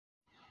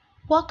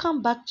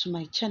Welcome back to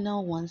my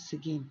channel once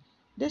again.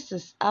 This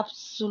is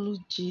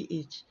Absolute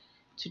GH.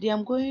 Today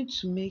I'm going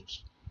to make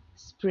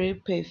spray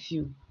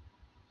perfume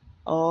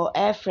or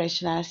air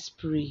freshener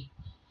spray.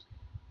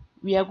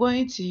 We are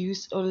going to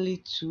use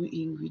only two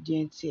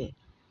ingredients here,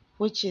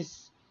 which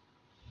is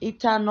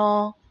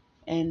ethanol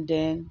and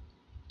then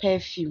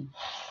perfume.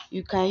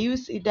 You can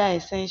use either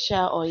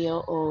essential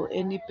oil or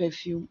any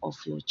perfume of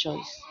your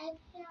choice.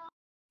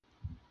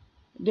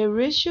 The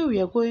ratio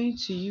we are going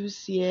to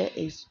use here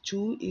is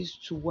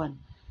 2:1.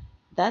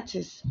 That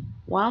is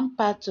 1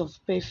 part of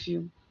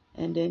perfume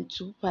and then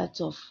 2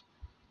 parts of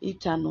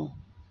ethanol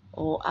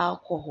or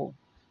alcohol.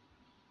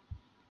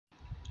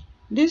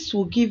 This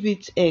will give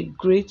it a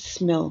great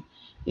smell.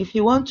 If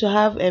you want to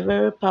have a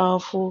very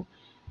powerful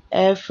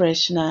air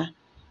freshener,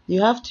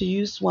 you have to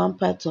use 1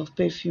 part of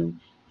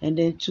perfume and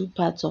then 2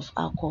 parts of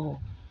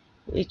alcohol.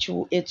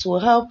 It will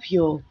help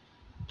your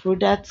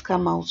products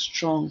come out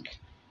strong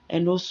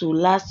and also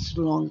last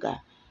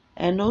longer.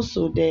 And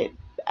also the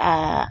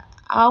uh,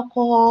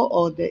 alcohol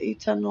or the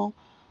ethanol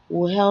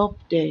will help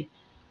the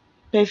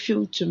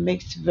perfume to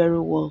mix very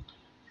well.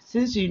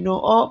 Since you know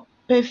all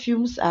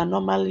perfumes are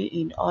normally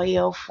in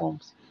oil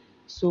forms,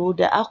 so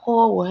the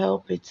alcohol will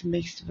help it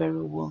mix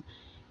very well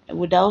and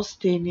without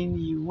staining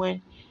you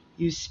when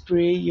you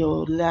spray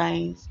your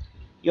lines,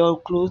 your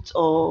clothes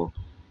or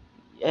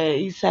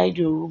inside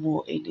your room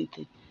or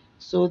anything.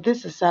 So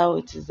this is how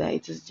it is. That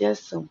it is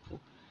just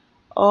simple.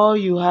 All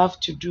you have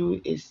to do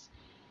is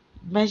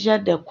measure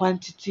the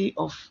quantity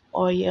of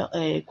oil,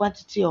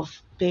 quantity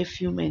of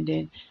perfume, and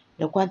then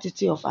the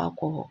quantity of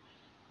alcohol.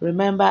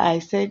 Remember, I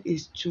said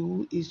is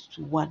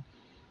 2:1.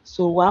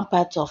 So 1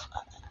 part of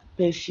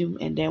perfume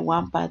and then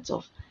 1 part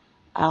of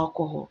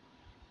alcohol,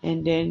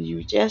 and then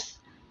you just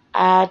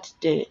add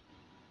the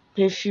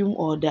perfume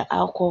or the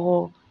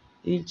alcohol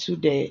into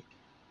the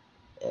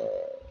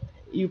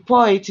you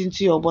pour it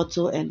into your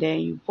bottle and then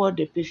you pour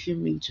the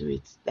perfume into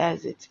it.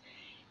 That's it.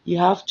 You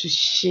have to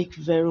shake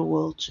very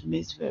well to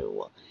mix very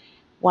well.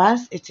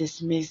 Once it is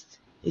mixed,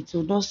 it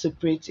will not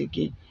separate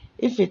again.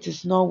 If it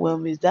is not well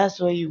mixed, that's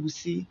where you will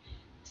see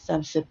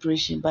some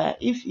separation. But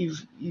if you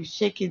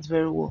shake it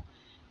very well,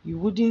 you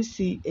wouldn't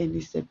see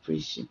any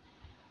separation.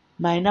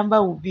 My number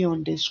will be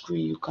on the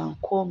screen. You can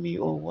call me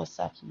or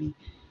WhatsApp me.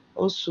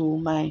 Also,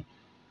 my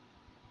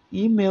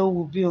email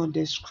will be on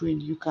the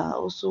screen. You can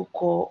also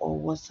call or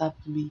WhatsApp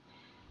me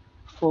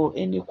for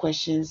any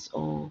questions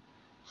or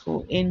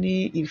for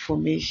any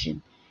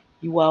information.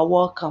 You are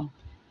welcome.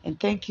 And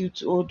thank you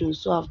to all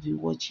those who have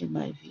been watching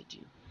my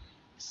video.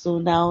 So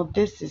now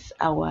this is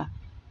our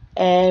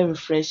air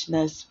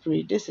refreshener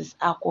spray. This is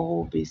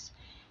alcohol based.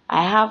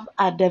 I have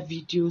other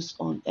videos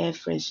on air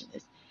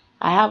fresheners.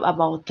 I have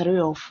about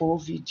 3 or 4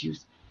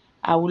 videos.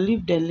 I will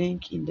leave the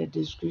link in the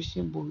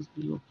description box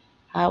below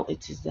how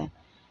it is done.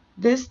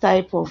 This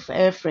type of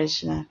air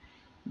freshener,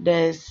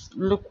 there's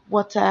look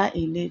water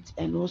in it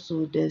and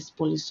also there's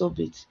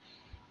polysorbate.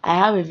 I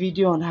have a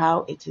video on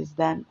how it is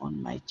done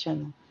on my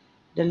channel.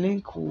 The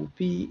link will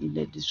be in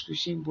the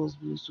description box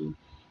below so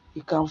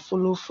you can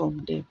follow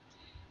from there.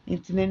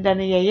 Nti ne da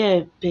no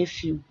yɛyɛɛ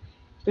perfume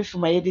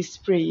a yɛde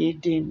spray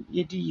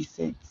yɛde yi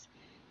scent.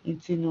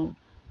 Nti no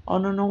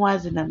ɔno no ho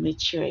adze na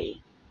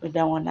mekyerɛɛ. Meda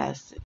wɔn ase.